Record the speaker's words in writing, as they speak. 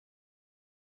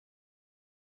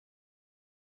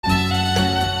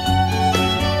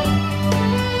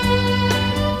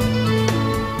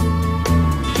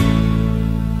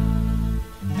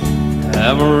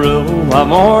by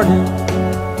morning,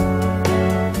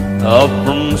 up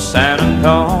from San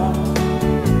Antonio.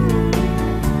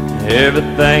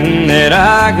 Everything that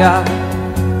I got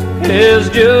is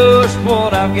just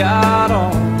what I've got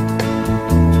on.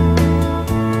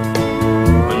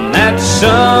 When that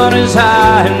sun is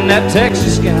high in that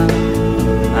Texas sky,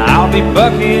 I'll be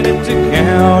bucking at the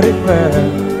county fair.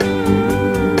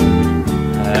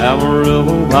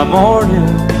 Amarillo by morning,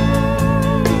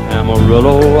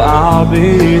 Amarillo, I'll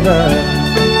be there.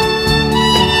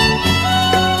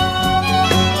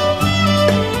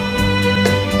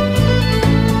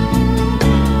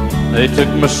 They took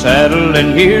my saddle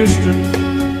in Houston,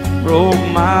 broke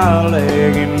my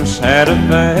leg in Santa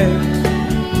Fe,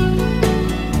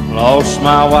 lost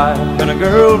my wife and a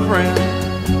girlfriend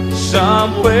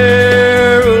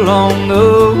somewhere along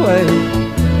the way.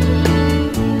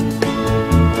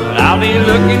 But I'll be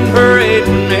looking for it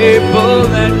when they pull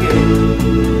that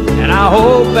gate, and I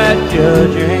hope that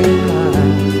judge ain't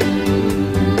lying.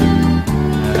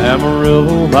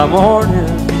 Amarillo by morning,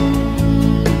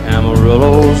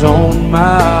 Amarillo's on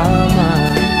my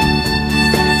mind.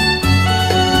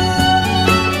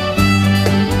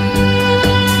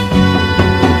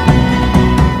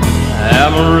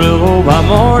 Amarillo by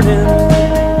morning,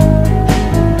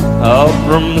 up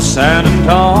from San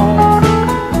Antonio.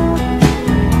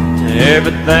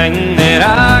 Everything that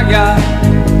I got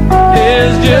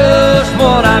is just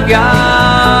what I've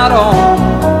got on.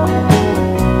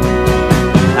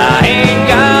 I ain't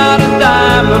got a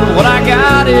dime, but what I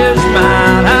got is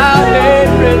mine. I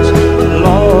ain't rich, but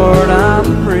Lord, I'm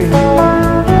free.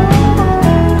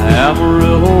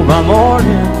 Amarillo by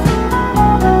morning,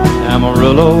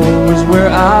 Amarillo is where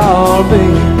I'll be.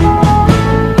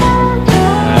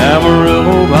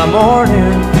 Amarillo by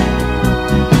morning,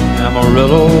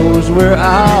 Amarillo is where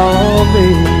I'll be.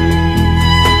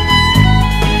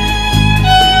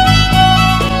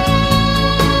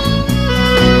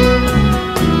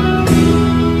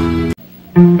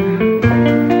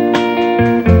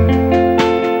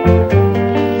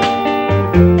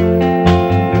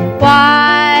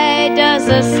 Why does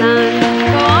the sun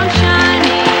go on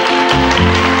shining?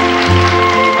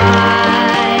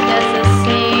 Why does the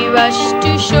sea rush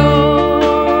to shore?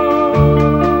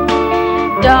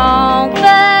 Don't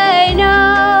they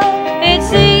know it's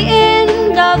the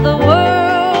end of the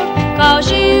world,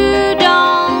 'cause you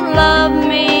don't love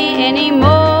me anymore?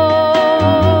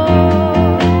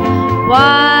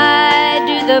 Why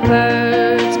do the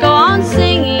birds go on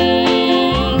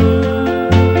singing?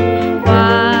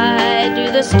 Why do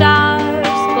the stars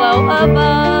glow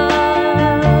above?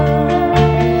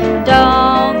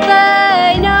 Don't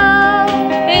they know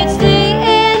it's the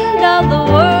end of the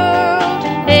world?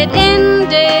 It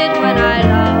ended when I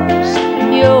lost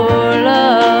your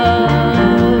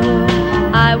love.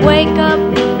 I wake up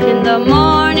in the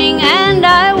morning and I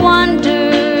wonder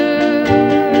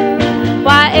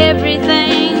why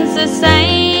everything's the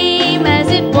same as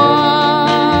it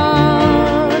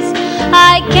was.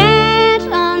 I can't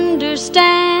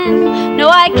understand, no,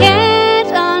 I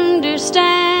can't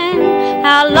understand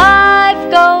how life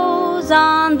goes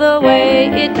on the way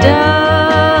it does.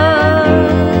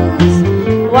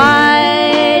 Why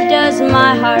does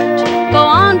my heart go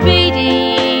on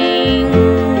beating?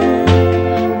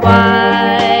 Why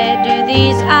do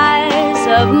these eyes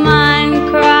of mine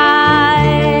cry?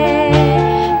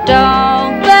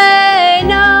 Don't they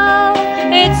know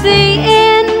it's the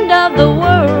end of the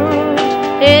world?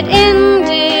 It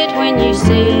ended when you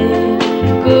said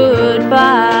goodbye.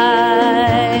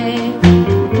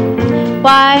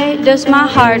 Why does my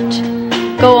heart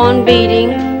go on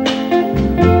beating?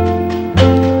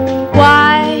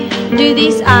 Why do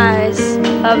these eyes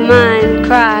of mine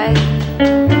cry?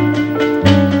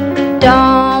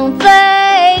 Don't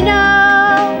they know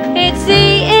it's the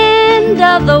end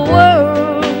of the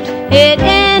world? It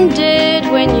ended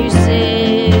when you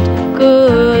said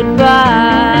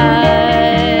goodbye.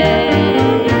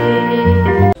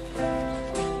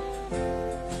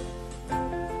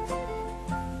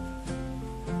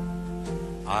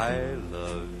 I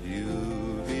love you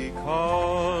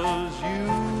because you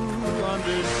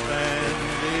understand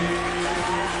me.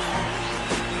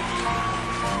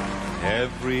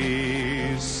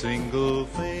 Every single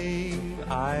thing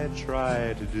I try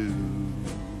to do,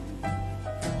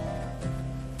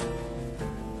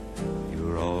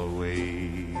 you're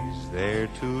always there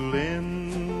to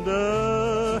lend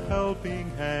a helping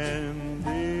hand,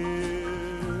 dear.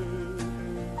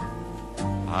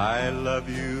 I love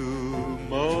you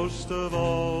most of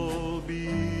all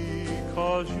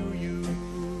because you're you.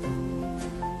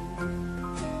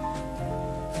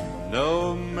 No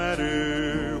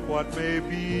matter what may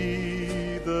be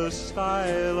the the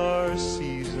style or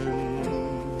season.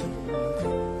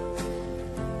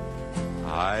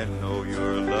 I know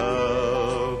your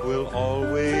love will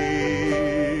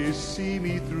always see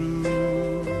me through.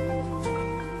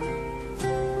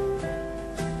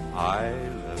 I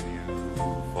love you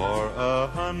for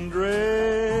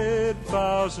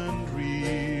 100,000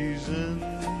 reasons.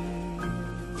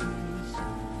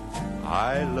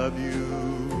 I love you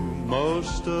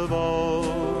most of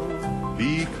all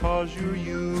because you're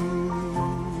you.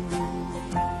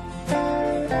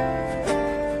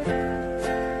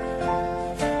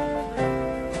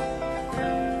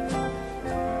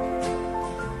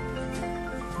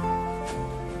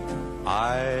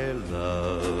 I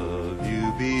love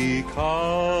you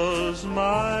because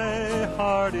my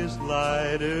heart is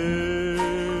lighter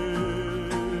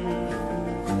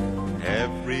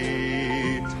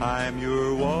every time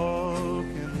you're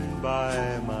walking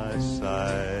by my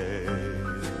side.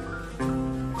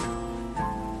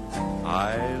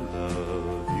 I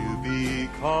love you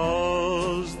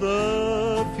because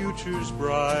the future's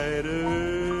brighter.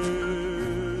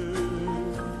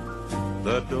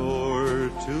 The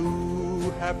door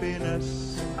to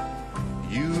happiness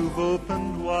you've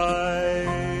opened wide.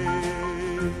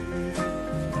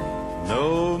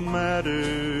 No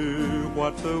matter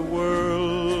what the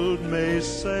world may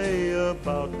say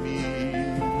about me,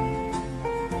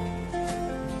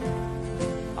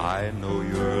 I know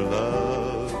your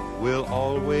love will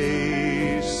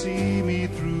always see me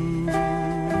through.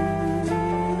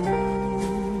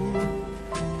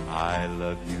 I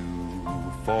love you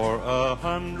for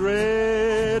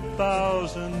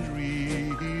 100,000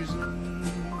 reasons,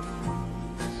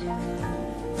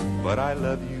 but I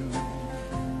love you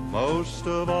most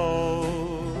of all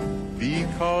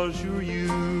because you're you.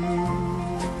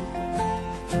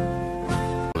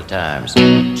 Times.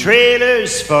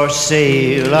 Trailers for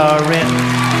sale or rent,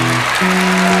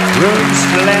 rooms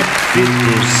to let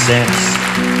 50 cents.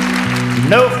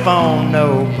 No phone,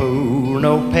 no pool,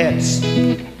 no pets.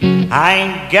 I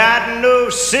ain't got no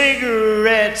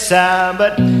cigarettes,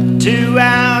 but 2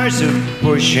 hours of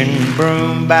pushing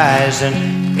broom buys an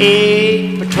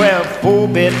 8 by 12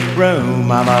 4-bedroom.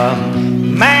 I'm a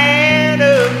man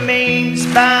of means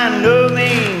by no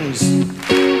means,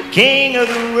 king of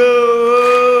the road.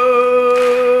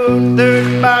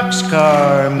 3rd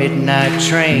boxcar, midnight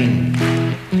train,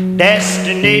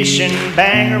 destination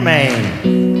Bangor,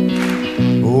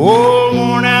 Maine. Old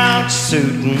worn out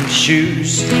suit and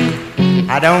shoes,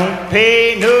 I don't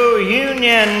pay no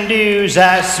union dues.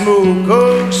 I smoke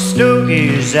old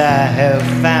stogies I have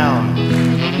found,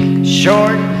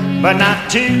 short but not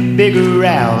too big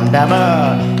around. I'm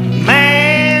a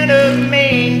man of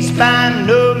means by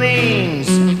no means,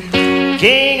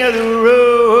 king of the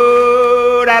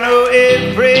road. I know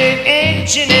every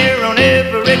engineer on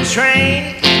every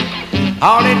train,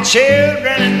 all the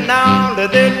children and all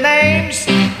of their names,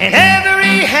 and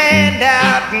every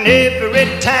handout in every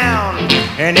town,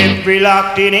 and every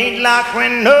lock that ain't locked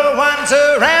when no one's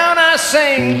around. I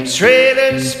sing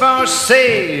trailers for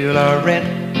sale or rent,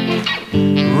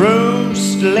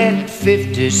 rooms to let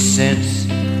 50 cents.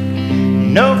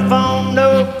 No phone,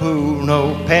 no pool,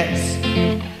 no pets.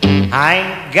 I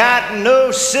ain't got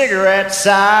no cigarettes,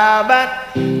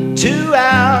 about 2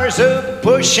 hours of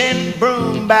pushing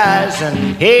broom buys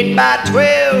an 8 by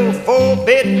 12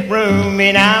 4-bedroom.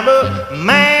 And I'm a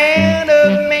man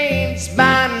of means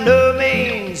by no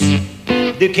means,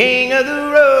 the king of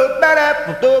the road.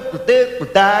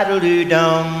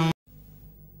 Ba-da-ba-da-ba-da-ba-da-da-dum.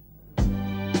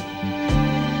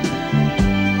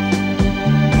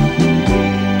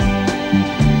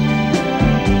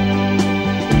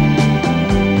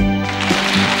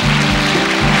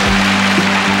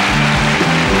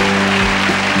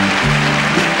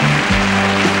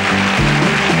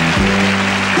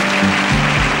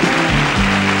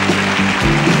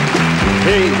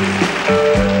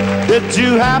 Did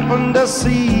you happen to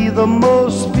see the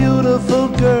most beautiful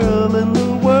girl in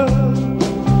the world?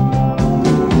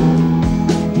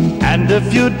 And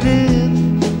if you did,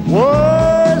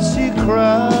 was she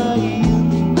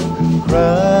crying,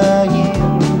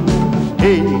 crying?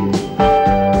 Hey,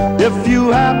 if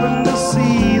you happen to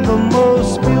see the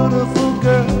most beautiful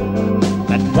girl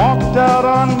that walked out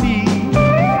on me,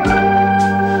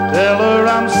 tell her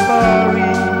I'm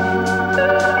sorry.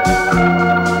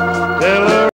 Tell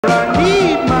her I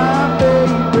need my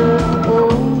baby. Oh,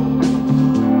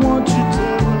 won't you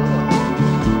tell her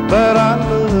that I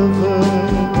love her?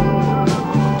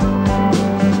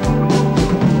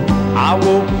 I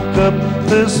woke up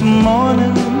this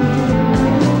morning,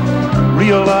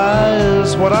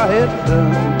 realized what I had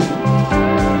done.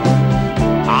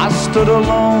 I stood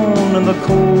alone in the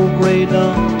cold gray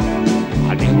dawn.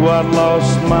 I knew I'd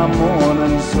lost my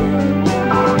morning sun.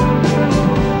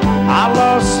 I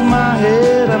lost my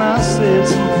head and I said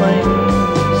some things.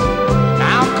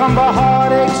 Now come the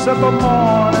heartaches that the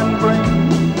morning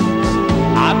brings.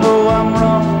 I know I'm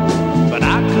wrong, but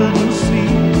I couldn't see.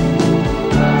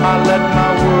 I let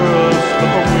my world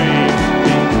slip away from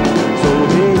me. So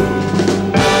hey,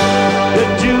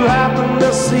 did you happen to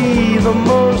see the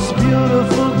most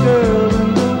beautiful girl in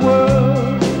the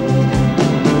world?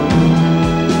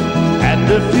 And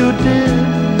if you did,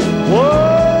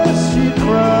 was she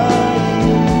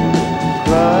crying,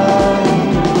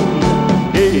 crying?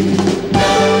 Hey,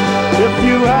 if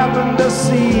you happen to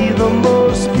see the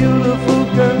most beautiful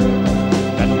girl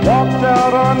that walked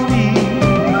out on me,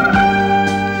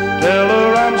 tell her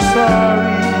I'm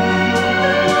sorry.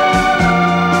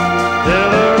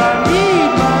 Tell her I need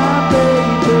my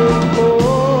baby. Oh,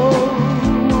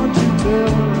 won't you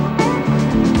tell her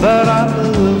that I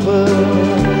love her?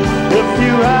 If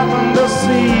you happen to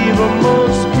see the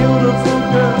most beautiful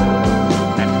girl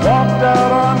that walked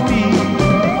out on me,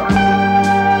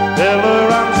 tell her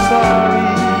I'm sorry.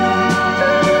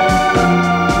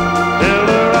 Tell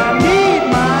her I need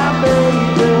my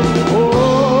baby. Oh,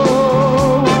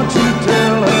 won't you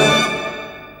tell her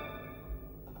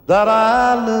that I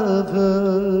love her?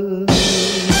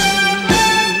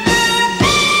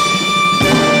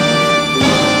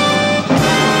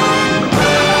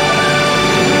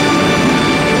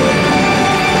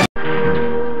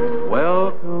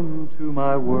 Welcome to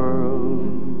my world.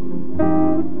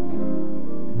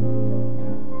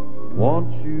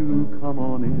 Won't you come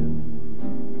on in?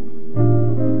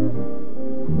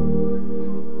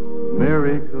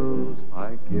 Miracles,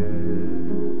 I guess,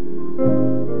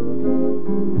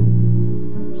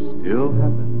 still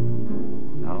happen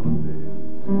now and then.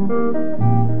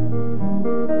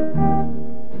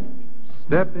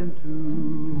 Step into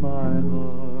my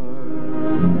heart.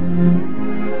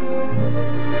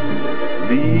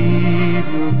 Leave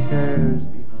your cares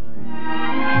behind.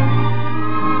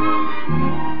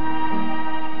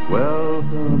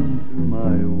 Welcome to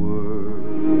my world,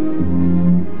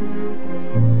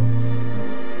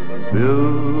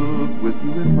 built with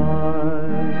you in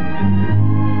mind.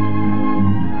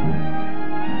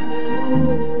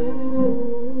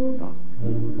 Knock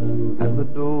and the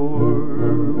door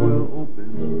will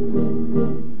open.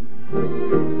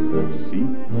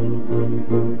 Seek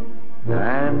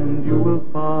and you will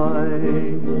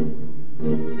find.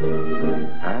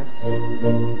 Ask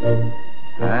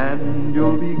and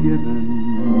you'll be given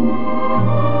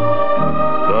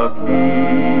the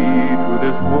key to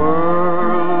this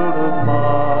world of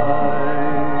mine.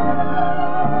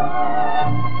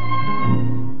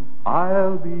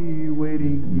 I'll be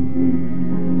waiting here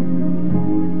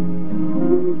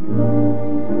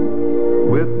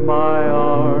with my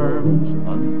arms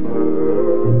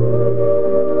unfurled,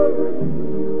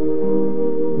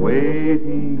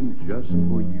 waiting just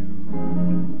for you.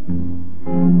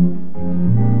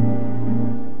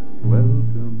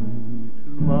 Welcome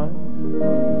to my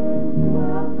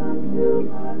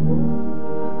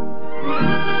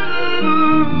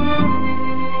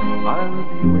I'll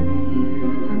be waiting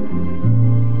here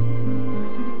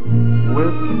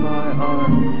with my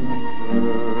arms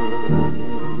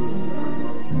unfurled,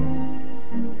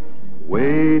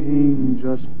 waiting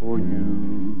just for you.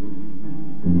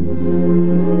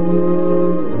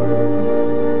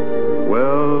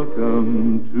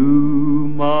 Welcome to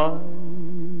my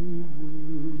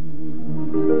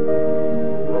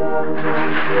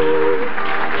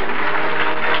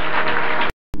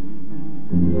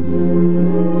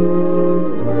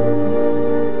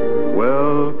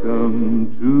welcome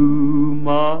to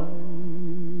my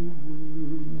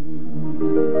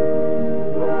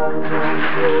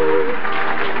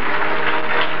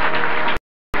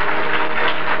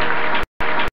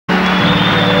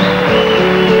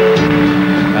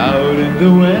Out in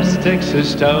the West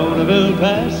Texas town of El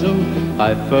Paso,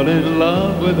 I fell in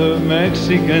love with a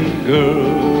Mexican girl.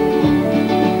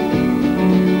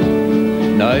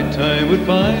 Nighttime would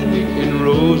find me in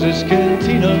Rose's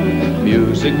Cantina.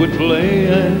 Music would play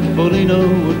and Polino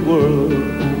would whirl.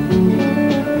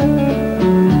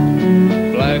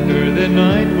 Blacker than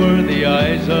night were the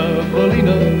eyes of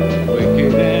Polino,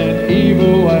 wicked and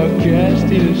evil while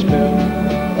casting a spell.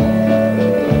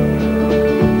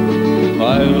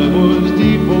 My love was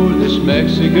deep for this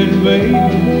Mexican babe.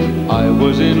 I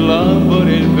was in love, but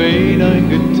in vain I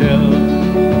could tell.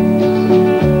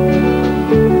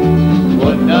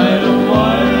 One night a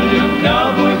wild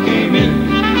cowboy came in,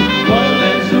 wild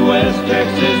as the West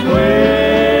Texas wind.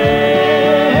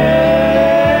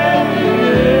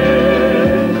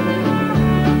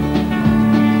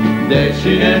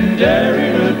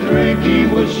 daring a drink he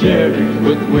was sharing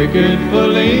with wicked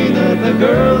Felina, the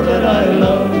girl that I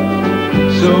love.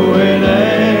 So in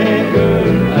anger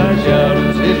I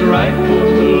challenged his right for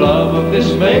the love of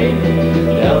this maid.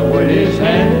 Down went his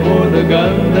hand for the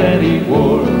gun that he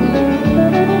wore.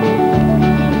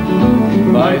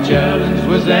 My challenge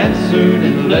was answered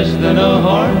in less than a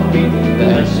heartbeat. The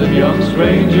handsome young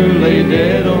stranger lay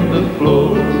dead on the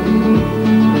floor.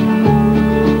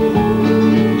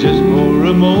 Just for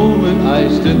a moment I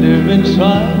stood there in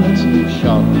silence,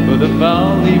 shocked for the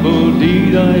foul evil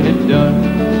deed I had done.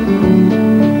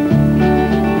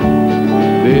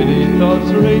 Many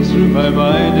thoughts raced through my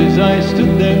mind as I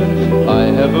stood there. I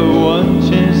have a one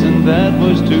chance and that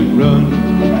was to run.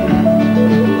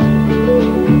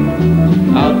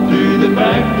 Out through the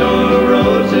back door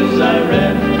roads as I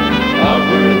ran, out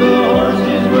where the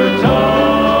horses were tied.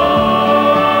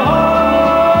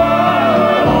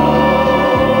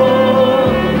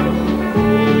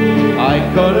 I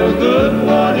caught a good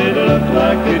one, it looked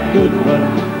like it could run.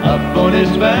 Up on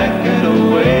his back and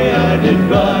away I did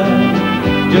run,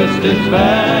 just as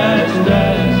fast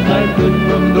as I could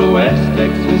from the West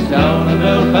Texas town of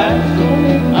El Paso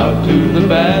out to the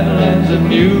Badlands of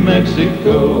New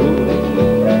Mexico.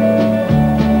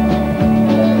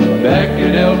 Back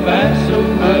in El Paso,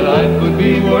 my life would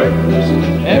be worthless.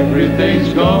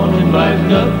 Everything's gone in life,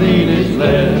 nothing is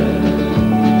left.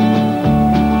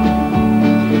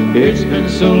 It's been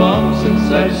so long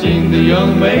since I've seen the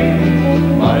young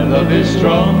maiden. My love is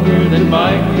stronger than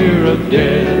my fear of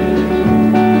death.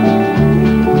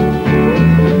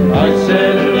 I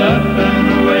set it up and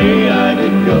away I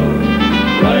did go,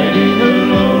 riding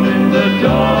alone in the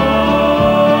dark.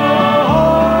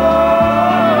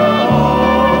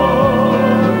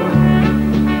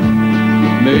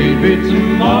 Maybe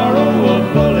tomorrow a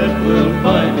bullet will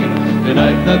find me.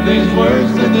 Tonight nothing's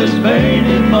worse than this pain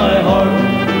in my heart.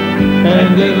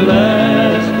 And at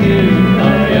last here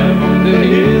I am on the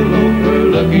hill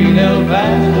overlooking El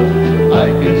Paso. I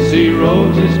can see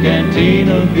Rose's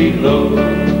cantina below.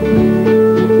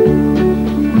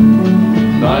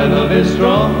 My love is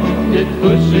strong, it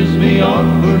pushes me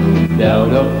onward.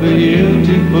 Down up the hill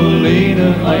to Felina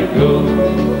I go.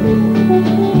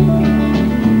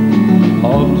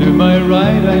 Off to my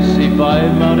right I see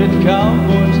 5 mounted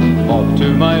cowboys. Off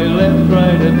to my left,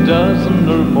 right, a dozen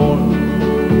or more.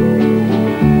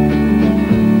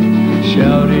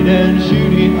 Shouting and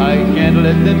shooting, I can't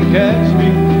let them catch me.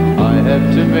 I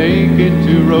have to make it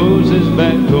to Rose's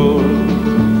back door.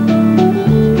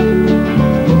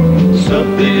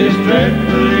 Something is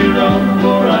dreadfully wrong,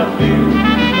 for I feel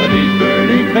a deep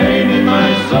burning pain in my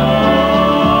soul.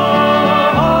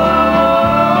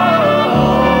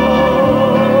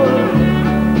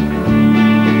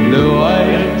 Though I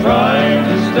am trying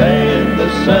to stay in the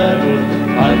saddle,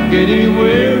 I'm getting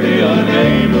weary,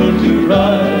 unable to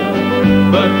ride.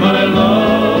 But my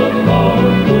love for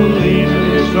Felina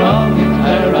is strong. I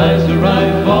rise or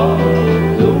I fall.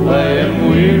 Though I am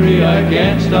weary, I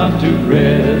can't stop to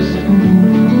rest.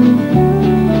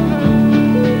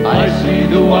 I see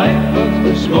the white bugs,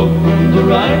 the smoke from the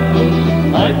rifle.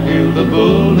 I feel the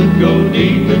bullet go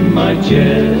deep in my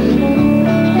chest.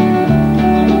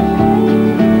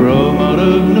 From out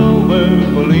of nowhere,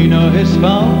 Felina has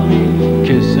found me,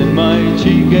 kissing my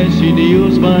cheek as she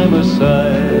kneels by my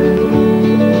side.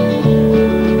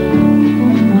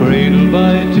 Cradled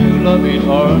by 2 loving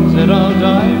arms that I'll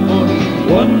die for,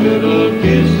 one little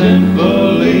kiss and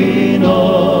Felina,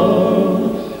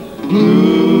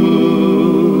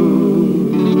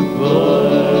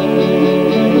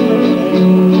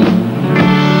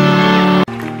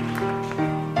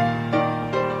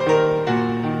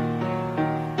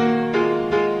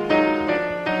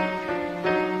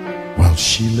 While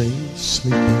she lay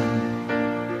sleeping,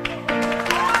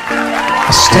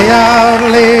 I stay out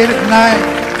late at night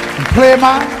and play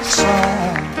my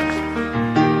song.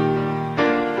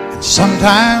 And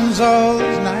sometimes all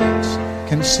those nights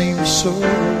can seem so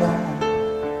long.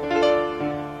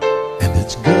 And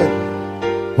it's good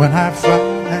when I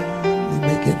finally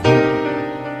make it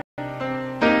home,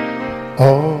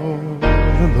 all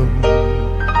alone,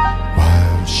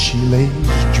 while she lays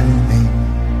dreaming.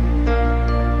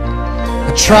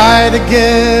 I try to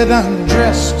get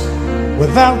undressed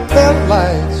without their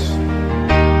lights.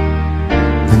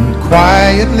 Then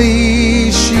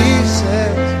quietly she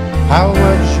says, how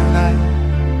was your night?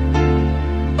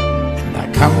 And I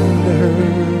come to her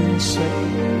and say,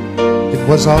 it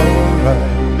was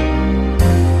alright.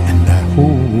 And I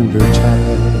hold her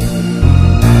tight.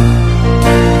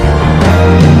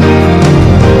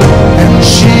 And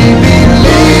she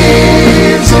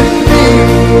believes in me.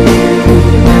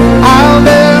 I'll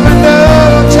never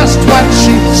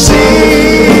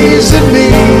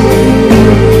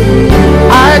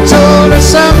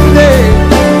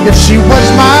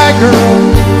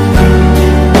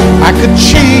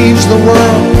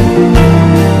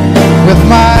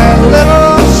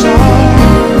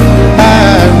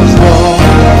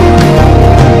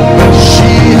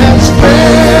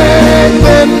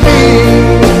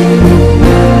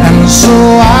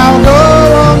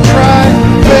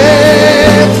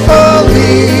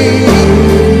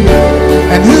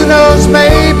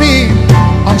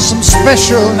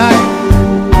special night,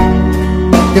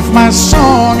 if my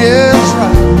song is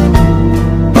right,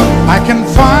 I can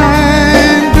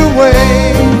find a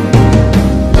way.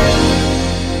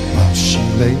 While she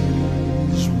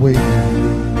lays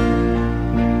waiting,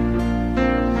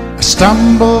 I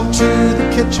stumble to the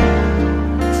kitchen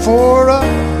for a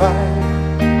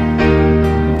bite,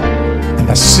 and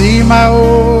I see my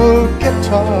old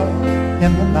guitar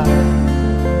in the night,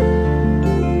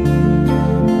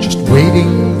 just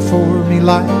waiting for me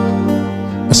like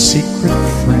a secret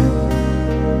friend.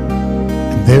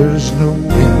 And there's no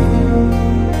wind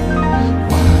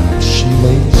while she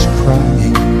lays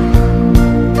crying.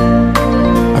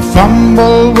 I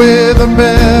fumble with a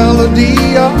melody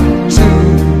or two,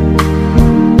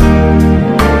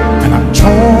 and I'm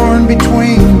torn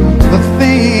between the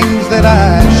things that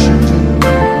I should do.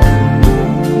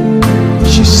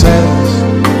 She says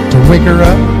to wake her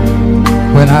up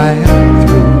when I am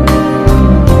through.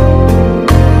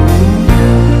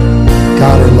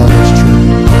 God, her love is true.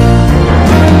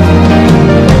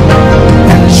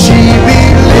 And she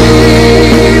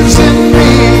believes in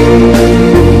me.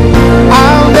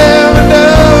 I'll never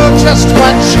know just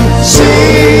what she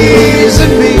sees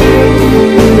in me.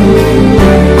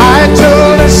 I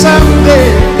told her someday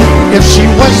if she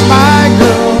was my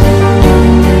girl,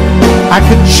 I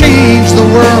could change the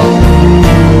world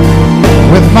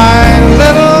with my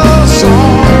little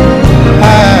song.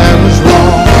 I was wrong.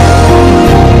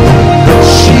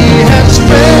 She has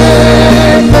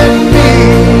faith in me,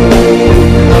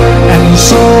 and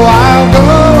so I'll go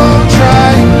on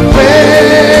trying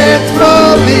faithfully.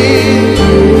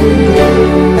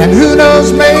 And who knows,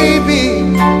 maybe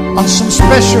on some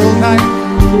special night,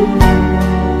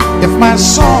 if my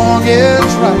song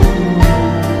is right,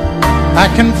 I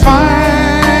can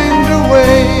find a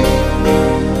way.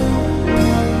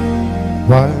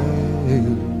 While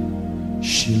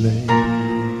she lays,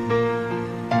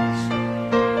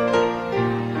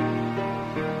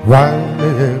 while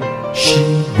she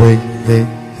waits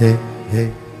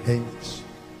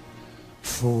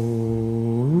for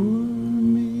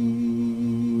me.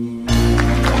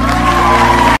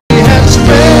 She has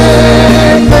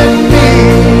faith in me,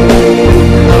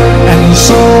 and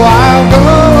so I'll go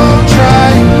on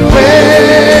trying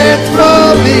faithfully.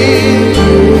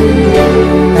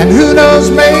 And who knows,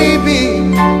 maybe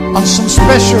on some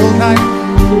special night,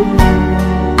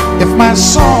 if my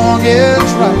song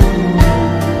is right,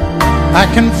 I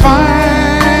can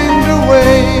find a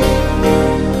way.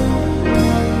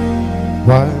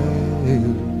 While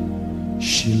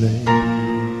she lays,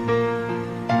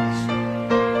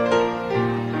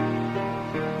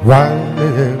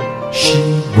 while she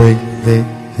waits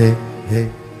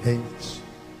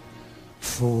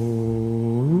for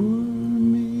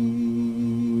me,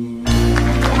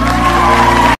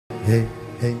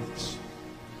 waits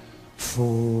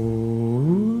for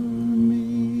me.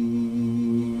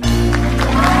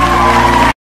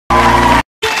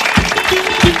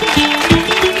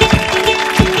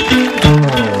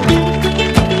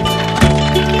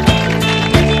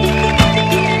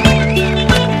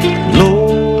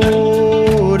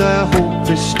 Lord, I hope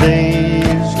this day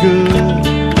is good.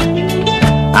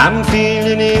 I'm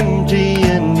feeling empty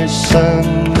and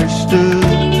misunderstood.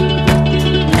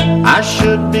 I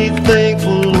should be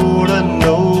thankful, Lord, I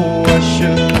know I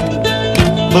should.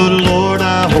 But Lord,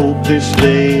 I hope this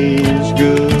day is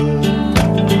good.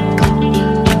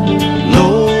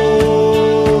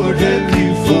 Lord, have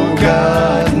you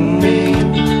forgotten me?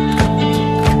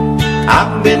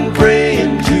 I've been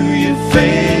praying to you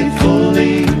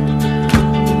faithfully.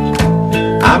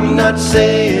 I'm not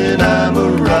saying I'm a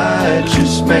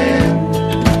righteous man,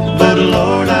 but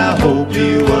Lord, I hope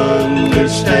you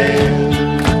understand.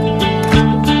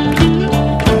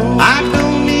 I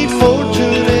don't need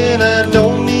fortune and I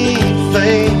don't need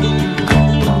fame.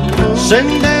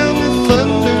 Send down the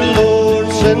thunder, Lord,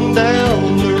 send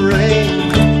down the rain.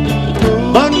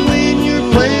 But when you're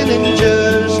planning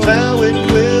just how it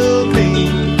will be,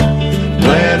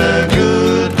 plan a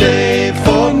good day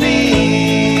for me.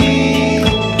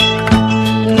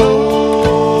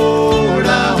 Lord, I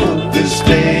hope this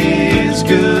day is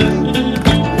good.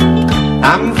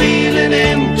 I'm feeling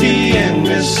empty and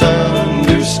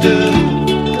misunderstood.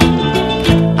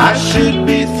 I should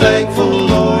be thankful,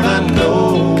 Lord, I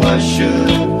know I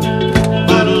should.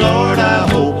 But Lord, I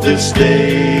hope this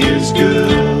day is good.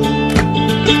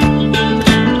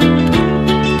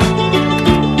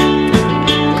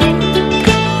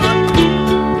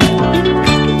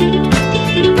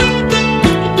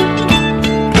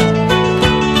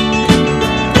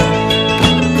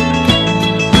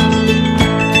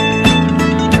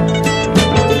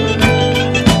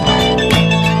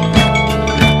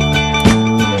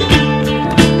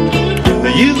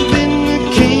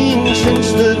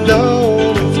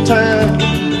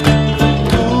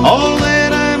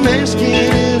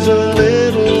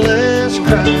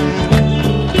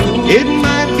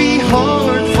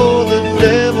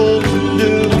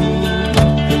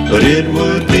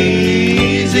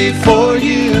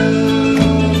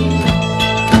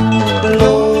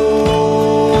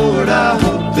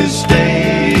 hope this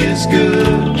day is good.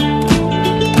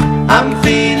 I'm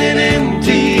feeling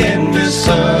empty and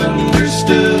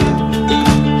misunderstood.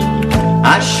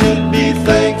 I should be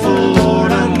thankful,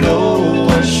 Lord, I know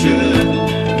I should.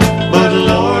 But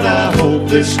Lord, I hope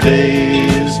this day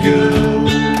is good.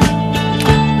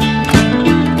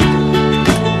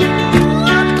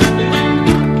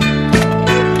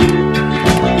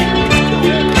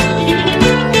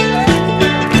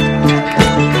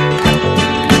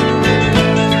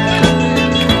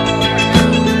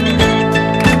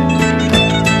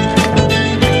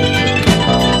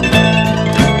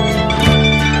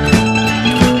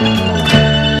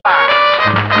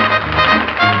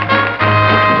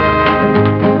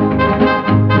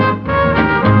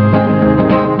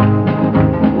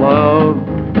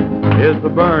 The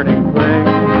burning thing,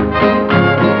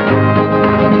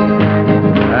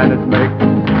 and it makes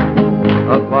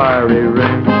a fiery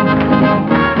ring.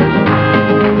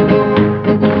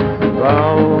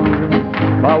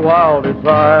 Bound by wild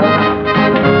desire,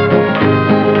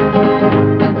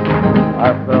 I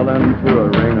fell into a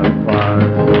ring of fire.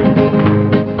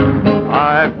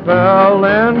 I fell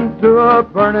into a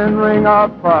burning ring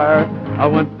of fire. I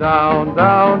went down,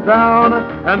 down, down,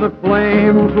 and the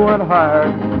flames went higher.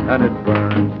 And it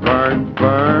burns, burns,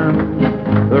 burns,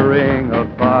 the ring of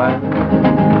fire,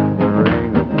 the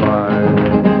ring of fire.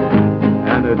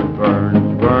 And it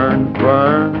burns, burns,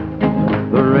 burns,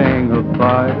 the ring of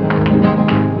fire,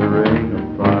 the ring of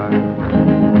fire,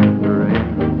 the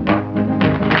ring of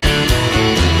fire.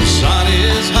 The sun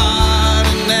is hot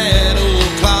and that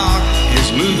old clock is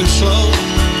moving slow,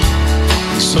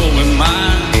 and so am I.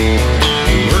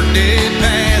 Workday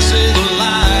passes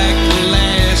like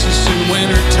molasses in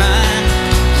wintertime.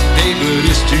 Hey, but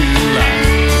it's July.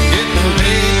 Getting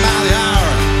paid by the hour,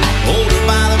 older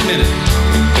by the minute.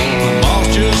 My boss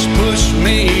just pushed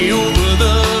me over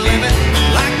the limit.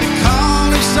 Like to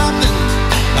call it something,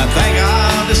 I think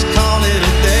I'll just call it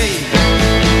a day.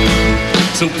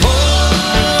 So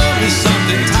pour me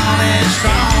something tall and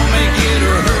strong, make it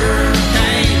a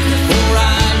hurricane before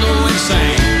I go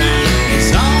insane.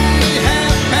 It's only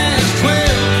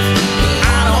 12:30, but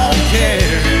I don't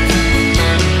care.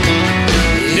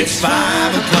 It's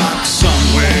 5 o'clock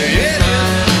somewhere, yeah.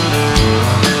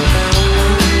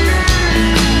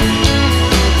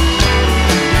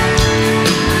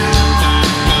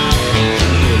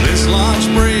 This lunch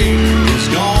break is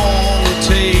gonna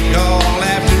take all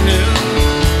afternoon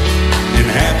and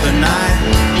half the night.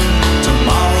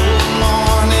 Tomorrow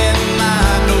morning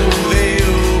I know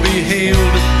they'll be hell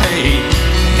to pay.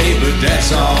 Hey, but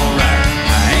that's alright.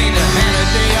 I ain't had a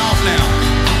day off now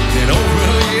in over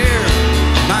a year.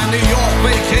 My New York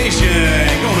vacation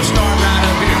ain't gonna start right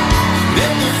up here.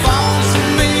 If the phone's for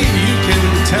me, you can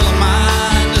tell them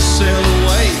mine to sail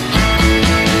away.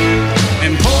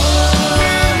 And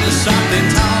pour me something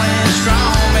tall and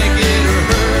strong, make it a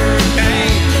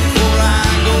hurricane before I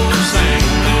go insane.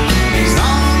 It's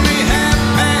only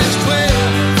 12:30,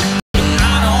 but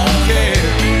I don't care.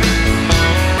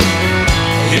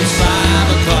 It's 5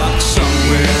 o'clock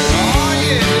somewhere, oh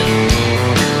yeah.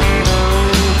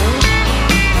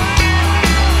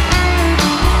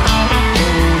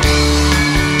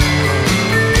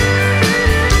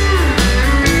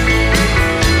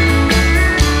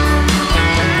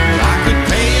 I could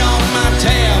pay off my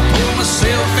tab, pull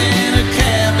myself in a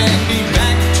cab, and be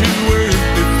back to work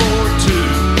before 2.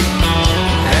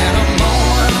 At a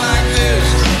moment like this,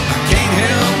 I can't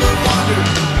help but wonder,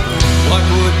 what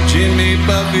would Jimmy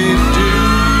Buffett do?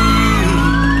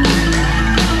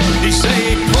 He say,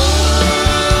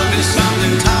 pour me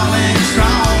something tall and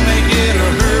strong, make it a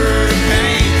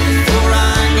hurricane before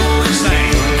I go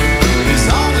insane. It's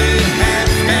only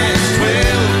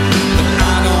 12:30, but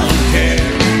I don't care.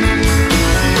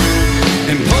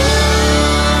 And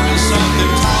pour me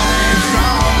something tall and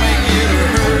strong, make it a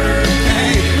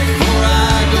hurricane before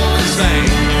I go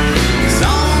insane. It's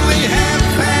only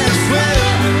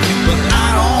 12:30, but I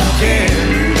don't care.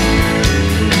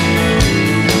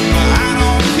 I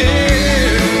don't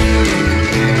care.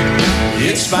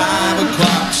 It's 5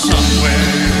 o'clock somewhere.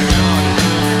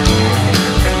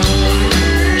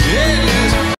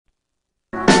 Yes.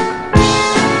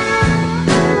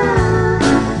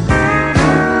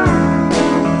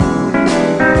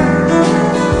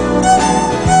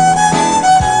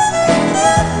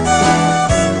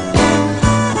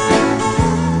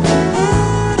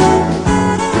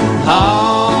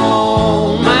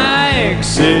 All my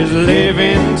exes live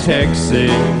in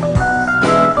Texas,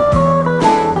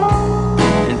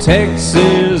 and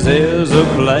Texas is a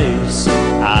place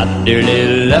I'd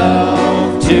dearly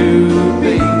love to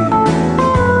be.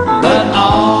 But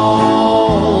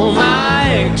all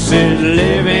my exes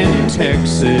live in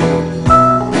Texas,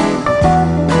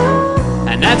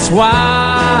 and that's why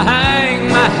I hang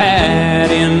my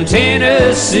hat in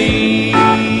Tennessee.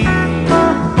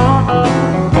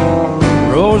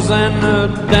 Rosanna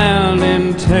down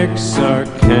in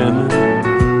Texarkana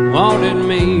wanted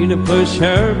me to push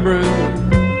her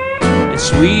broom, and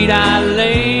Sweet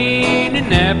Eileen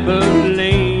in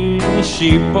Abilene,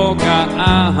 she broke our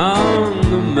eye on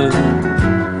the moon.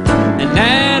 And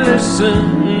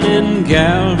Allison in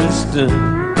Galveston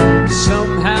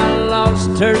somehow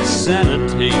lost her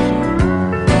sanity,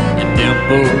 and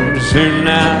Dimples, who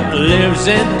now lives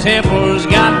in Temple's,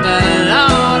 got the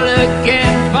law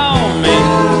looking for me.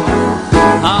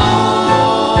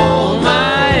 All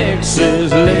my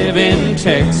exes live in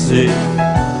Texas,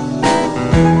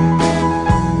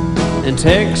 and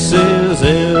Texas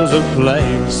is a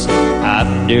place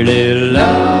I'd dearly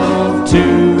love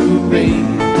to be.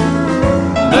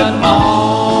 But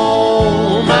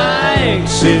all my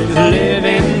exes live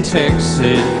in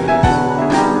Texas,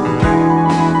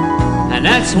 and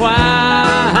that's why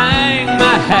I hang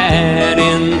my hat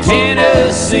in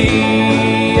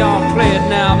Tennessee. Y'all play it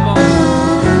now, boys.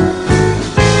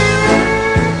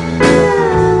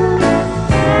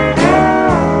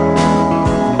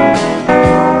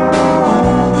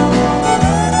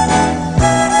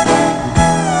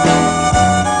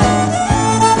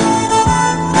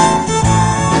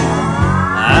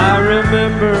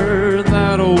 Remember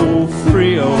that old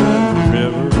Frio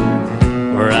river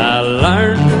where I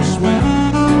learned to swim,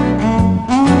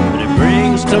 and it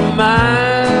brings to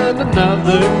mind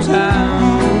another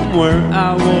time where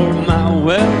I wore my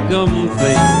welcome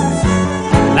face.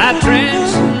 My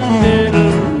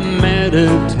transcendental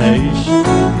meditation,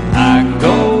 I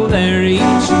go there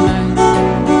each night,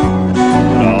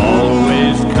 but I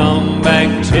always come back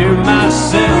to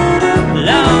myself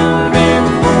long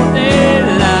before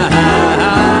daylight.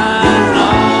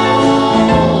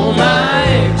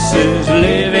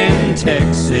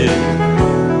 Texas,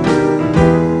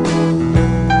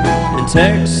 and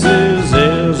Texas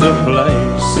is a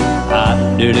place I'd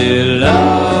dearly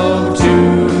love to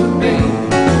be.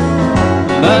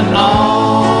 But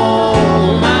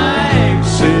all my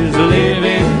exes live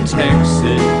in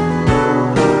Texas,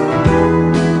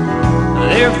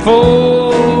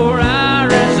 therefore I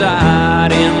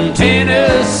reside in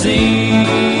Tennessee.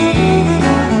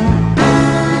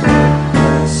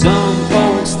 Some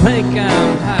folks think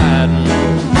I'm hiding,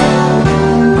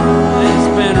 it's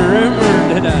been rumored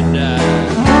that I died,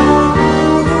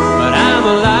 but I'm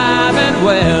alive and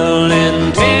well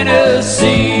in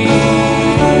Tennessee.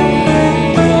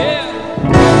 Yeah.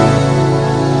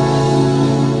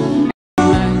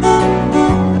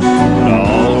 But I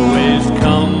always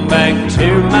come back to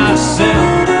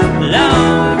myself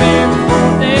long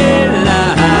before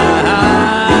daylight.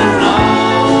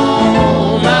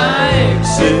 All my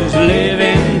exes live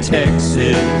in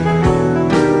Texas,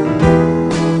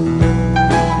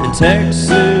 and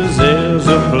Texas is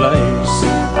a place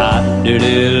I'd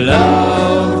dearly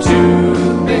love to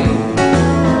be.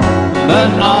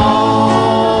 But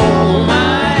all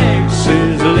my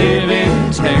exes live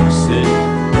in Texas,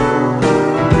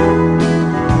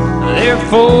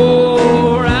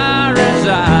 therefore I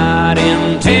reside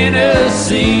in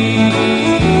Tennessee.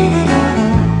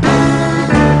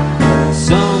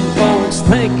 Some folks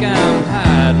think I'm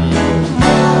hiding,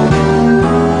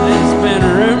 it's been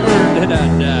rumored that I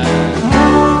died,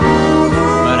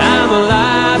 but I'm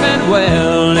alive and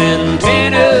well in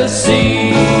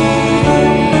Tennessee.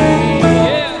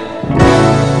 Yeah.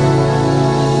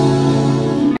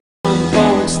 Some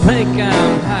folks think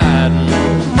I'm hiding,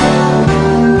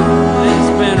 it's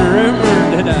been rumored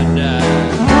that I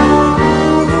died,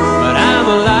 but I'm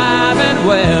alive and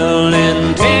well in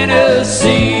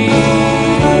Tennessee.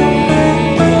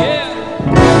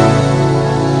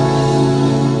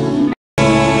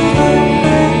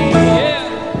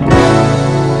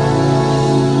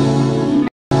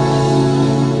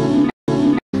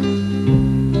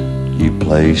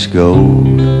 Place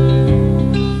gold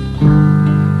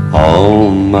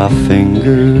on my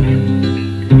finger.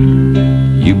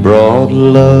 You brought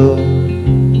love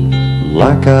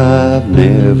like I've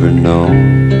never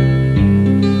known.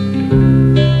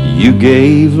 You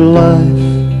gave life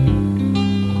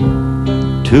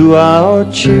to our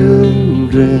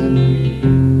children,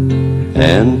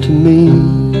 and to me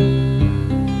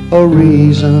a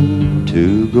reason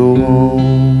to go on.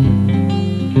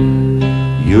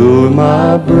 You're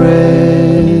my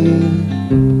bread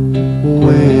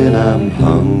when I'm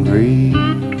hungry.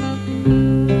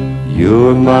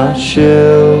 You're my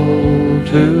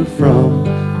shelter from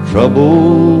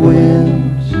troubled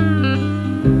winds.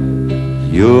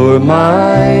 You're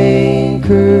my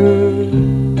anchor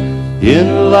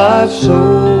in life's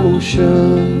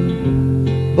ocean,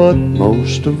 but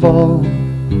most of all,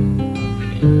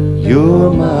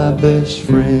 you're my best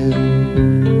friend.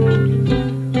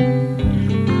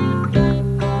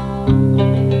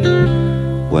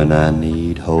 When I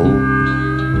need hope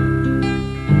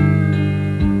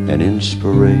and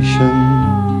inspiration,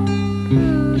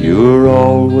 you're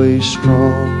always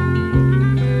strong.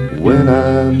 When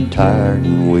I'm tired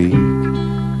and weak,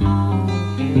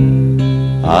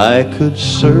 I could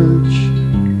search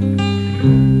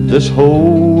this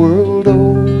whole world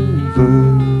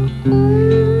over,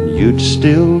 you'd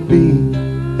still be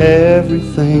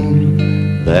everything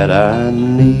that I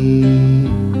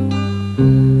need.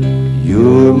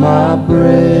 You're my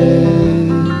bread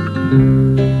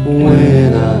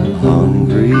when I'm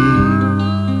hungry.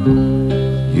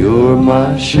 You're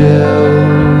my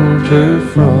shelter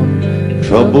from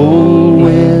troubled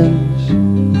winds.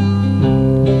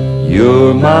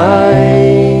 You're my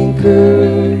anchor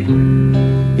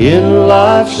in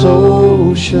life's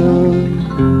ocean,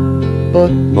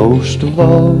 but most of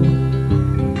all,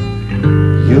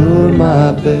 you're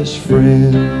my best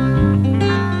friend.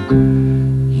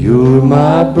 You're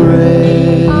my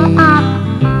bread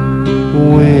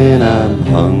when I'm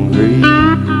hungry.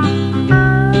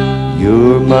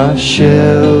 You're my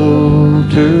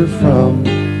shelter from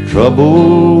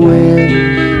troubled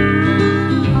winds.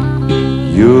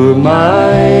 You're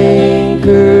my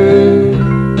anchor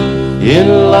in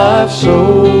life's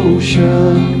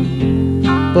ocean,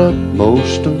 but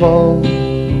most of all,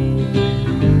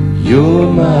 you're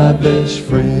my best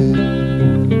friend.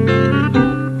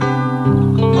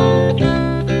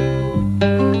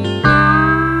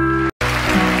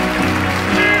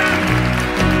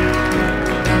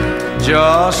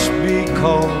 Just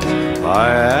because I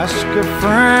ask a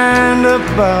friend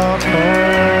about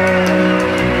her,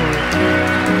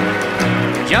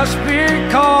 just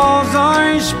because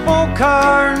I spoke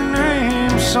her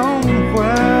name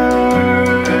somewhere,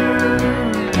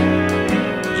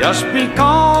 just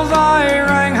because I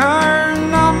rang her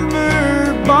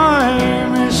number by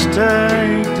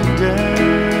mistake today,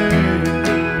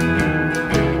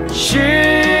 she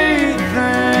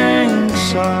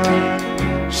thinks I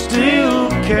still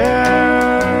care.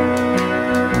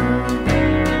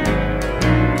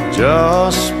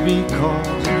 Just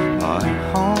because I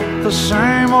haunt the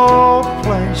same old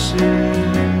places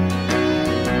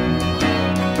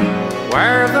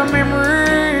where the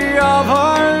memory of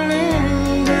her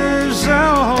lingers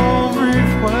everywhere.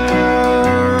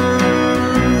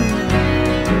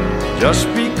 Just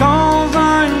because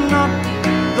I'm not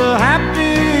the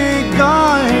happy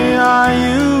guy I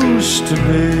used to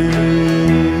be,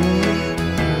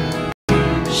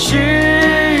 she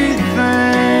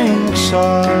thinks I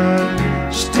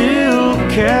still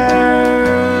care.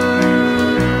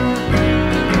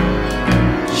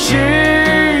 She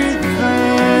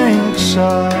thinks I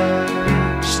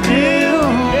still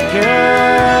care.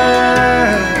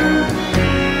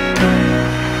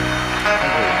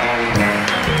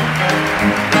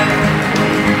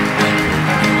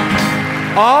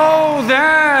 Oh,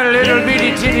 that little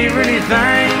bitty titty bitty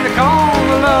thing they call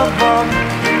the love bug.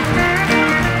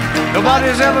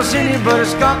 Nobody's ever seen it, but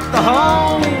it's got the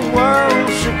whole world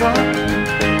shook up.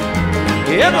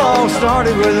 It all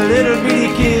started with a little bitty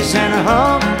kiss and a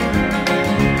hug.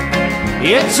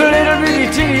 It's a little bitty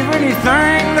teeny bitty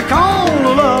thing they call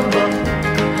a love bug.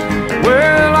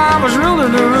 Well, I was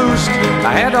ruling the roost,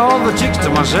 I had all the chicks to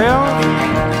myself,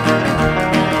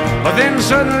 but then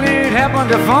suddenly it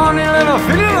happened, a funny little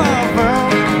feeling I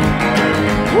felt.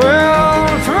 Well,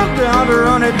 I tried down to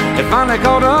run it, it finally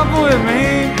caught up with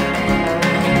me.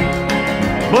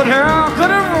 But how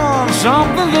could it run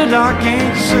something that I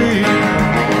can't see?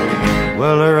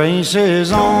 Well, the race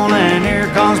is on and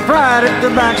here comes pride at the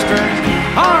backstretch.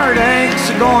 Heartaches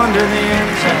are going to the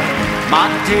inside. My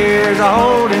tears are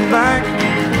holding back,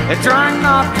 they're trying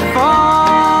not to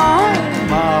fall.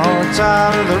 My heart's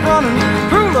out of the running,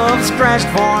 true love scratched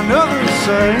for another's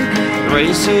sake. The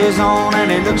race is on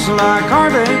and it looks like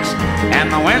heartaches,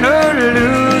 and the winner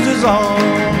loses all.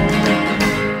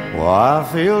 Well, I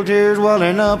feel tears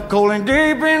welling up cold and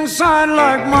deep inside,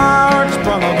 like my heart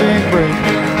sprung a big break.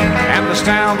 And the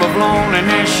stamp of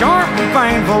loneliness sharp and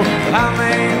painful, but I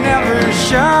may never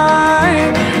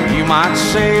shine. You might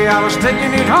say I was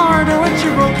taking it harder when you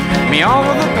broke me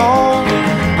over the cold,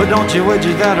 but don't you wish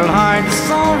that'll hide the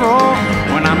sorrow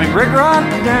when I'm in brick right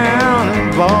down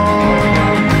and bald.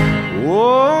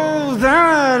 Whoa,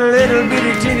 that little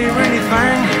bitty teeny weeny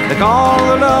thing they call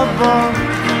the love bug.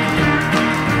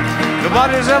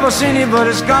 Nobody's ever seen it, but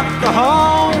it's got the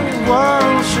whole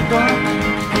world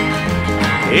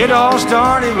It all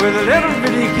started with a little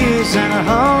bitty kiss and a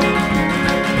hug.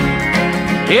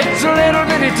 It's a little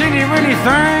bitty teeny weeny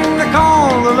thing they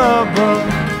call the love bug.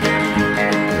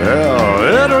 Yeah,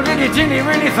 a little bitty teeny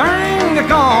weeny thing they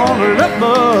call the love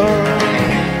bug.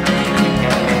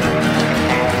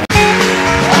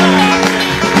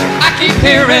 I keep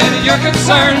hearing you're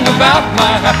concerned about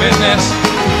my happiness.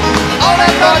 All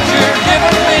that thought you're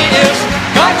giving me is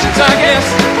conscience, I guess.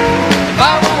 If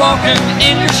I were walking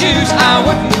in your shoes, I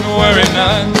wouldn't worry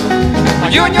none.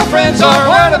 While you and your friends are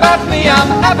worried about me, I'm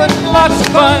having lots of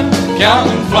fun.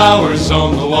 Counting flowers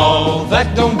on the wall,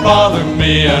 that don't bother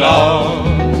me at all.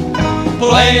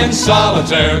 Playing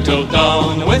solitaire till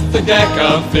dawn with the deck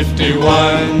of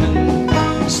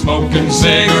 51. Smoking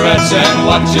cigarettes and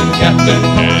watching Captain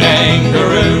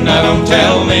Kangaroo. Now don't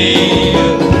tell me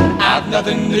I've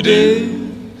nothing to do.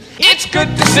 It's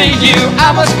good to see you,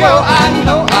 I must go, I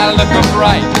know I look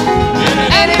bright.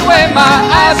 Anyway, my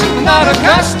eyes are not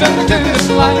accustomed to this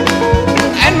light,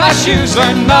 and my shoes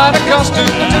are not accustomed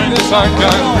to this hard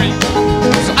concrete.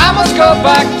 So I must go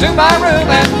back to my room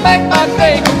and make my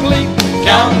day complete.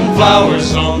 Counting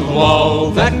flowers on the wall,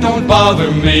 that don't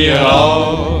bother me at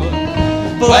all.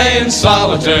 Playing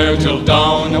solitaire till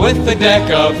dawn with the deck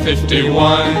of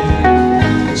 51.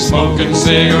 Smoking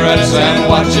cigarettes and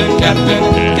watching Captain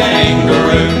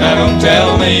Kangaroo. Now don't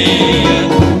tell me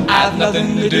I've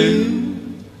nothing to do.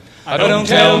 Don't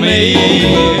tell me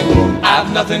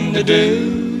I've nothing to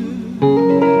do.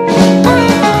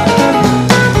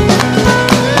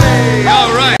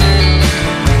 All right.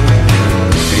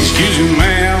 Excuse me,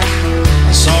 ma'am,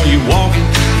 I saw you walking.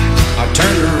 I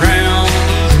turned around,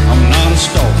 I'm not a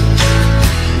stalker.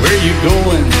 Where you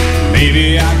going?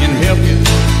 Maybe I can help you.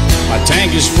 My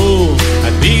tank is full,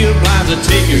 I'd be obliged to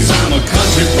take you. 'Cause I'm a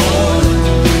country boy,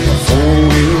 a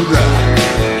four-wheel drive.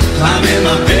 Climb in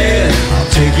my bed,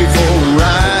 I'll take you for a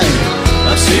ride.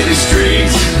 Up city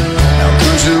streets, down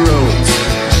country roads.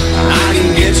 I can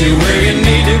get you where you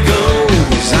need to go.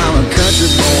 'Cause I'm a country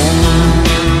boy.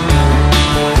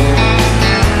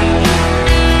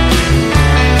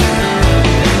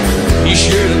 You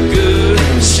sure look good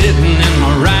sitting in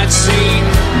my right seat.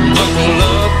 Buckle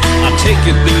up, I'll take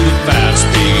you through the 5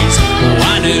 speeds.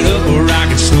 Wind it up or I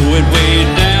can slow it way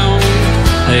down.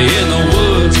 In the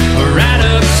woods or right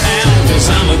uptown. 'Cause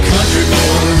I'm a country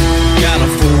boy, got a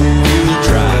 4-wheel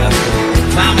drive.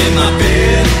 Climb in my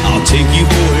bed, I'll take you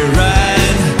for a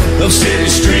ride. Up city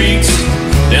streets,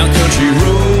 down country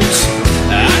roads.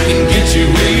 I can get you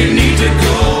where you need to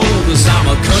go. 'Cause I'm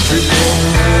a country boy.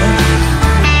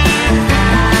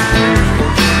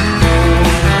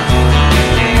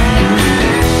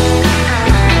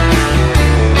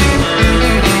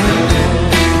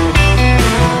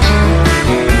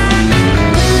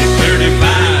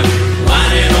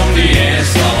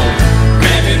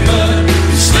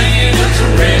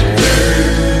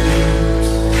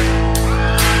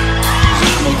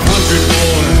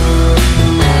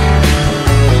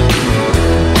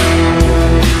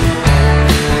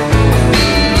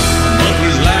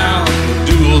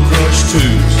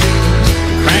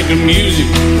 The music,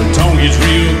 the tone is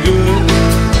real good.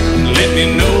 Let me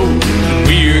know when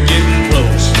we're getting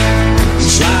close.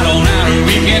 Slide on out and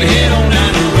we can head on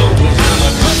down the road. 'Cause I'm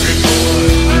a country boy,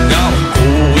 got a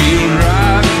 4-wheel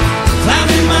drive. Climb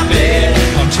in my bed,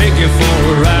 I'll take you for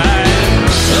a ride.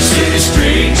 Up city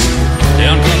streets,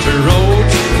 down country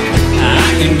roads. I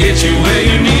can get you where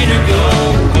you need to go.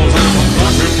 'Cause I'm a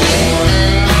country boy.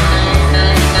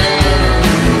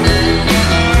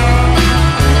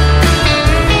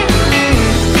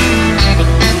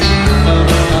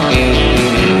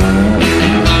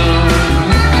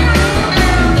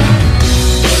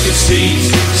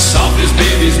 Soft as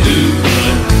babies do,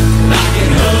 but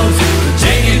knocking hubs,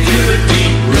 take it to a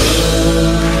deep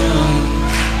run.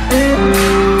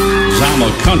 'Cause I'm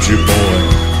a country boy,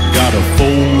 got a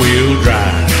 4-wheel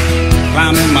drive.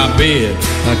 Climb in my bed,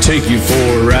 I'll take you for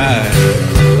a ride.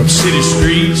 Up city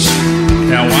streets,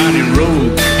 down winding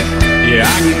roads. Yeah,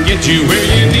 I can get you where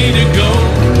you need to go.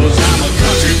 'Cause I'm a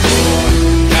country boy,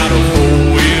 got a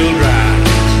 4-wheel drive.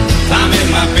 Climb in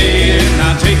my bed,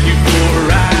 I'll take you for a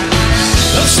ride.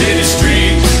 Up city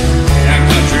streets, down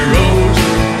country roads.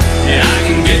 Yeah, I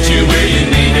can get you where you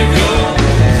need to go.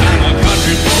 I'm a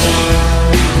country boy.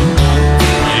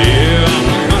 Yeah, I'm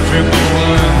a country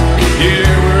boy.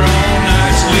 Yeah, we're all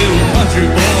nice little country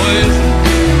boys.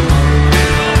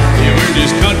 Yeah, we're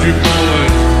just country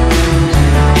boys.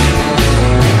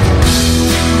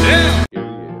 Yeah.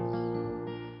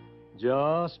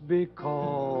 Just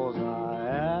because I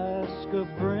ask a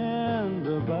friend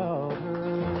about her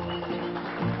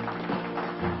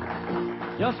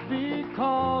just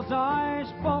because I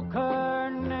spoke her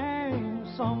name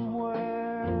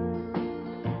somewhere,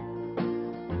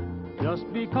 just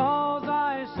because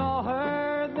I saw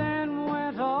her then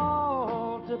went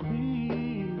all to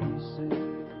pieces.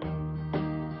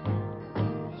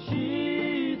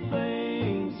 She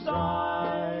thinks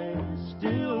I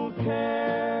still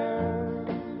care,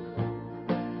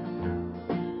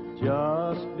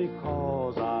 just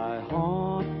because I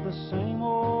haunt the same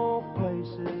old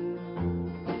places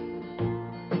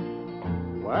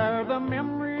where the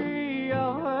memory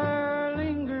of her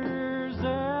lingers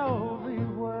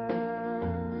everywhere.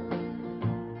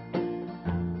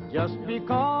 Just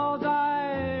because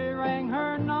I rang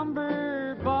her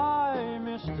number by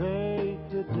mistake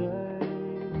today,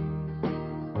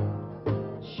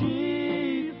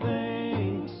 she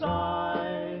thinks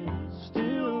I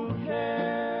still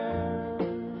care.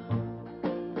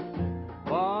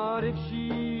 But if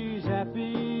she's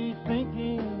happy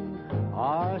thinking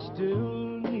I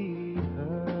still need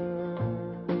her,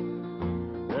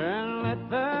 then let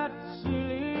that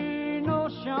silly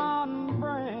notion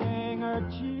bring her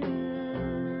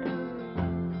cheer.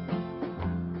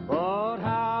 But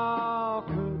how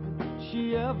could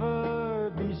she ever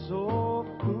be so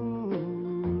foolish?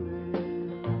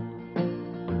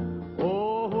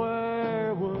 Oh,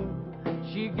 where would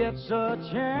she get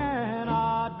such an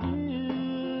idea?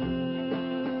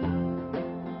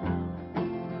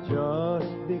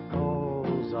 Just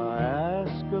because I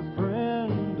ask a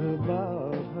friend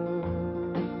about her,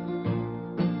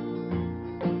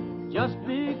 just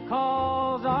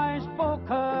because I spoke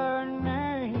her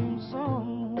name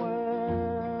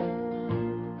somewhere,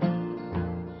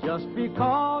 just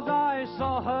because I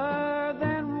saw her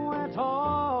then went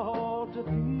all to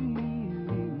pieces.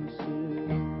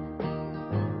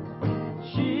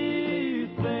 She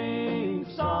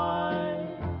thinks I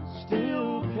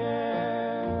still care.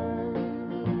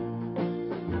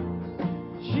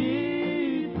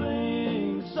 She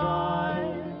thinks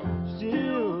I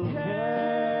still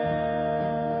care.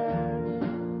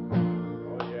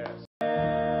 Oh yes.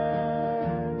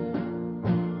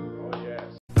 Oh yes.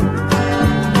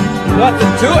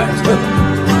 Nothing to it.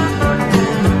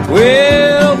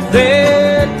 Well,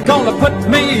 they're gonna put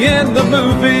me in the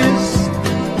movies,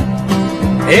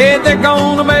 and they're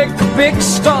gonna make a big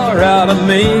star out of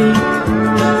me.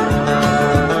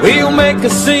 We'll make a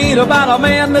scene about a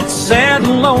man that's sad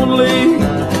and lonely,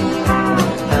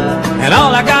 and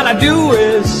all I gotta do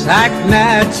is act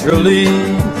naturally.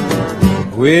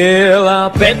 Well, I'll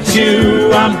bet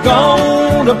you I'm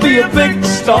gonna be a big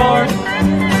star.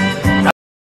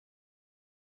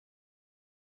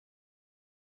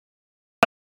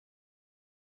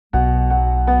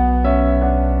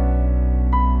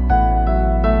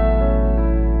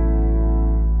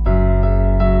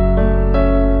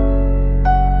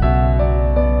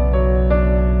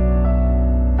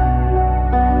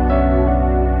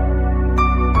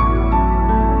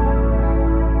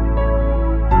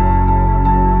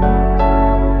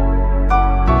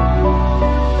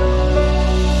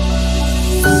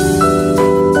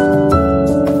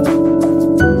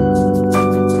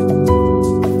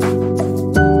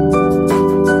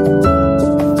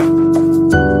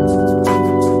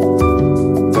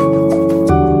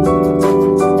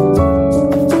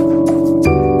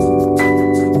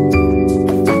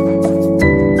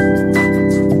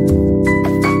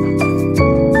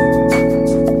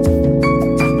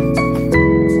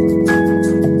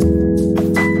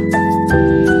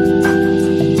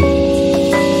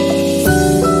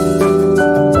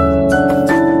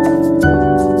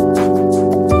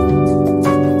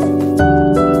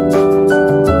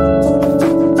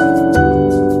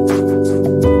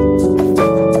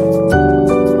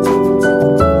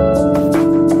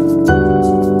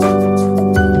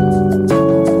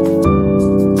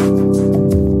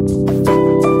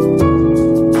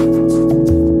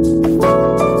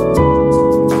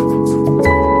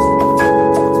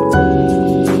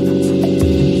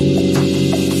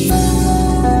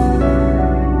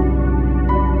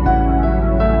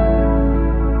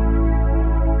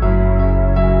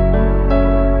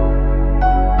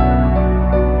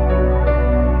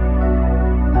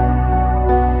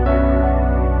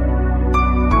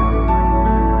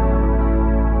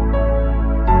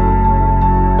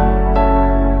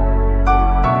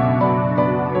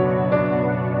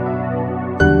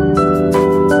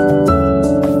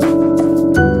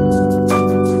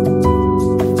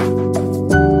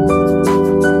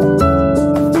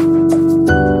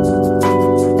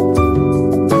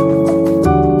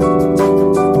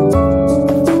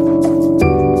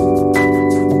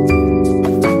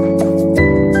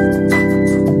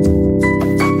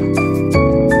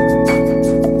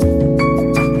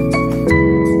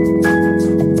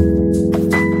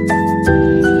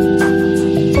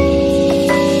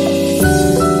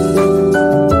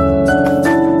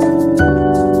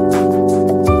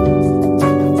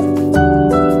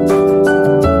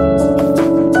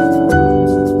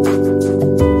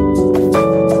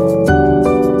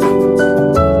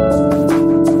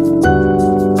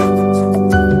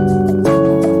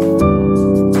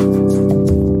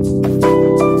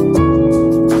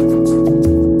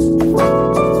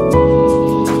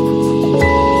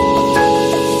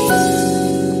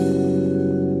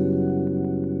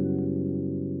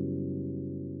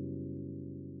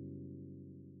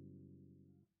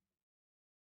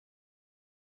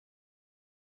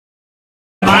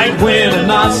 might win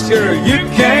an Oscar, you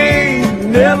can't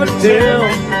never tell.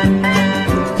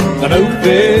 The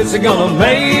movies are gonna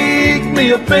make me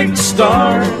a big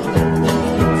star,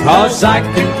 'cause I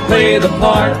can play the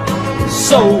part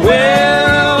so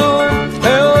well.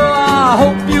 Oh, I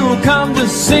hope you'll come to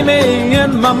see me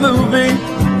in my movie.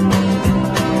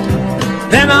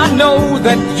 Then I know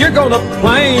that you're gonna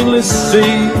plainly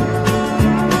see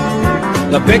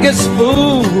the biggest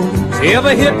fool to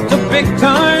ever hit the big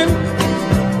time.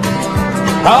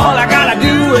 All I gotta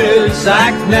do is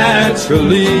act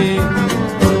naturally.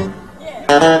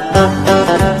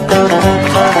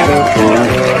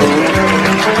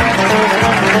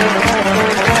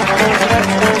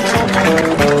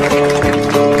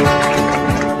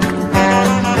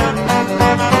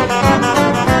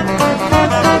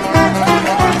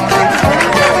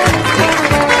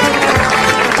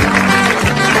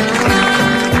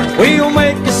 We'll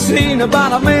make a scene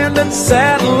about a man that's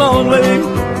sad and lonely,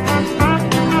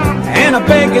 and a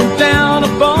begging down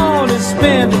upon his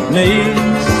bended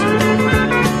knees.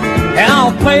 And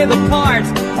I'll play the part,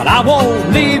 but I won't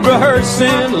need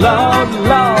rehearsing, Lord,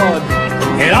 Lord.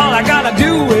 And all I gotta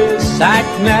do is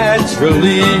act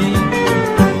naturally.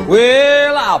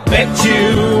 Well, I'll bet you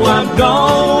I'm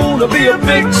gonna be a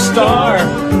big star.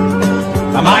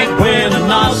 I might win an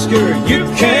Oscar, you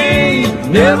can't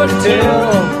never tell.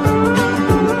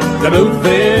 The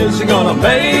movies are gonna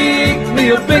make me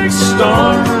a big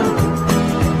star,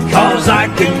 'cause I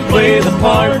can play the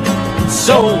part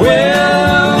so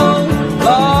well.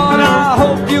 Lord, I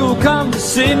hope you'll come to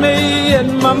see me in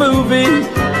my movie.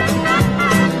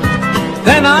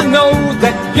 Then I know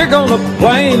that you're gonna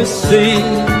plainly see,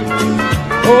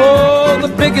 oh,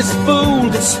 the biggest fool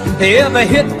that's ever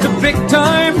hit the big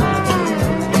time.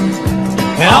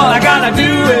 And all I gotta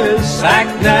do is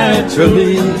act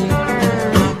naturally.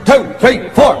 2, 3,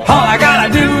 4. All I gotta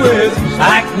do is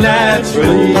act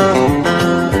naturally.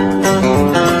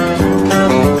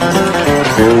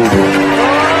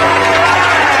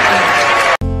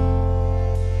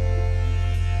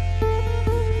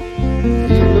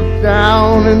 He looked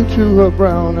down into her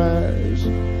brown eyes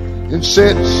and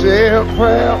said, "Say a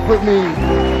prayer for me."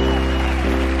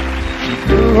 She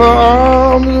threw her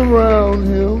arms around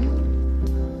him,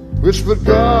 whispered,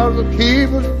 "God will keep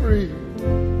us free."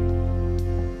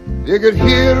 They could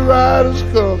hear the riders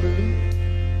coming.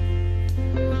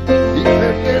 He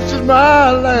said, "This is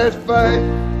my last fight.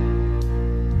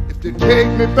 If they take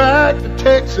me back to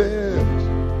Texas,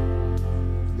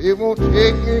 they won't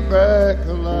take me back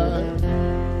alive."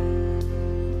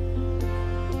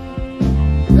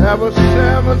 There were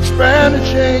 7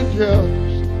 Spanish angels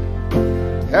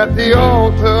at the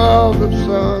altar of the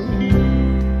sun.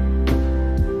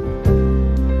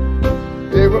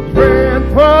 They were praying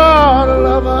for the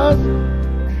lovers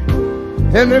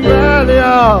in the valley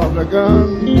of the gun.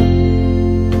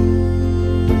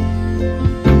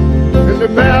 And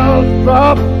the bells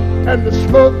dropped and the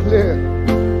smoke cleared.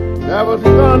 There was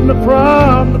thunder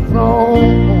from the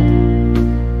throne.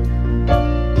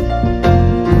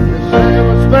 The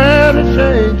 7 Spanish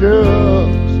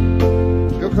angels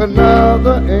took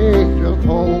another angel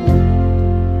home.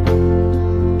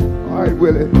 All right,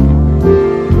 Willie.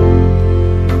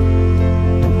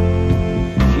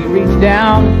 Reached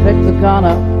down and picked the gun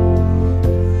up.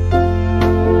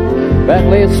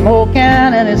 Bentley smoking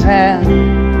in his hand.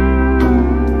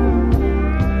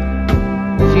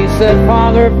 She said,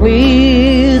 "Father,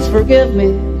 please forgive me.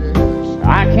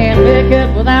 I can't make it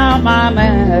without my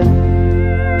man."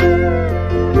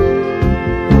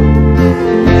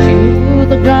 She knew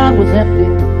the gun was empty.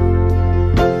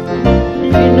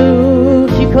 She knew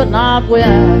she could not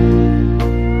win.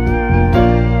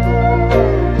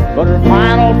 But her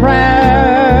final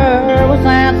prayer was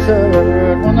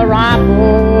answered when the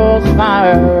rifles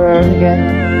fired again.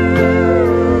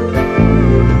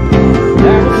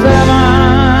 There were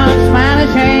 7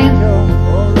 Spanish angels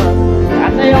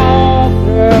at the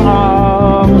altar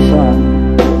of the sun.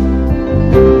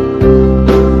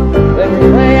 They were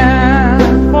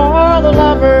praying for the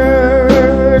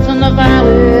lovers in the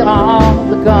valley of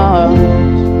the guns.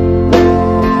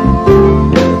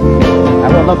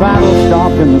 When the battle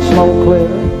stopped and the smoke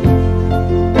cleared,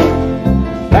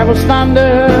 there was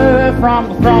thunder from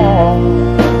the throne.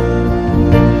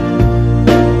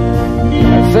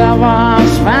 And 7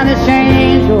 Spanish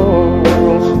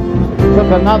angels took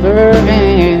another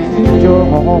angel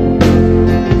home.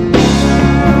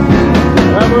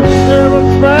 There were 7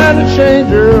 Spanish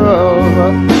angels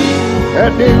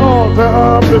at the altar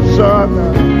of the sun.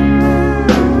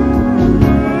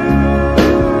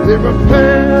 They were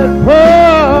praying for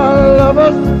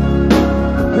lovers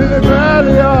in the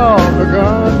valley of the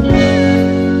gun.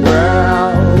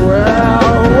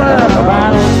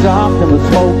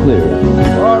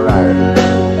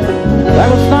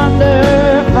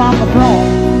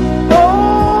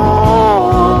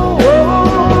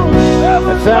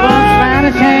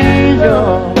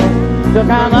 the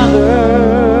kind of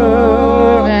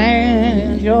love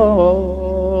and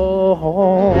your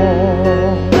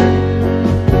home.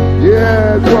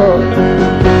 Yeah, it was.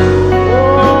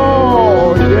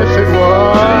 Oh, yes, it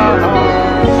was.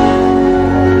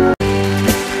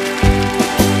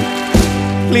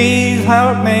 Please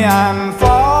help me, I'm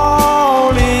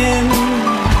falling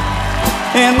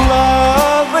in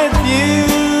love with you.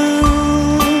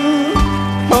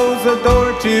 Close the door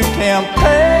to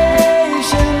temptation.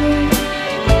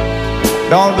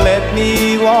 Don't let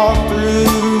me walk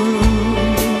through.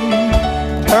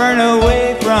 Turn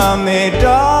away from me,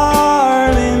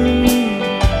 darling.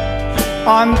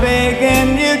 I'm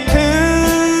begging you to.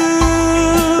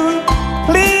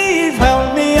 Please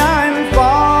help me, I'm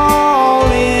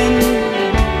falling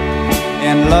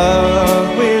in love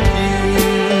with you.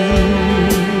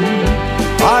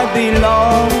 I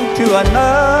belong to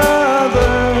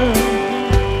another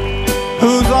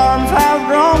whose arms have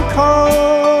grown cold,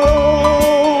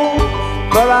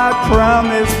 but I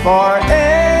promise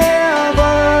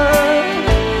forever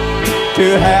to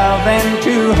have and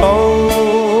to hold.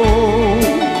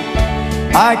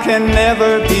 I can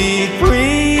never be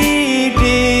free,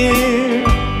 dear,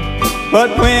 but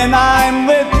when I'm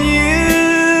with you,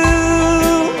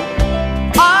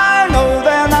 I know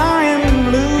that I'm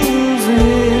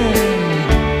losing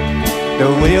the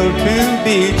will to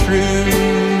be true.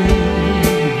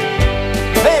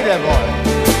 Hey there, boy.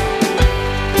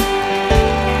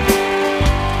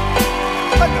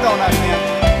 Let's go now, man.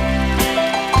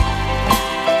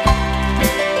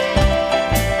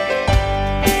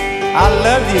 I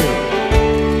love you.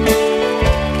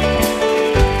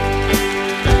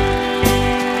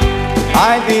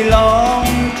 I belong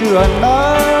to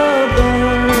another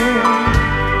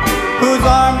whose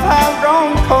arms have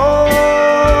grown cold,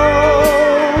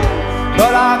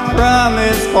 but I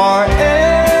promise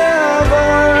forever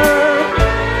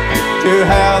to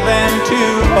have and to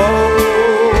hold.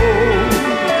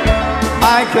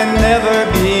 I can never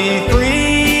be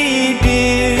free,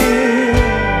 dear,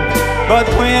 but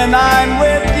when I'm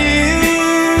with you,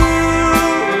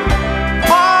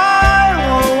 I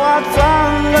know what's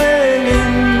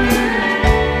unlaying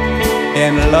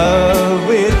in love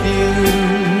with you.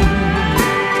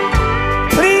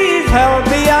 Please help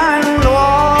me, I'm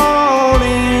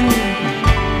falling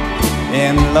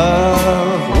in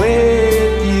love with you.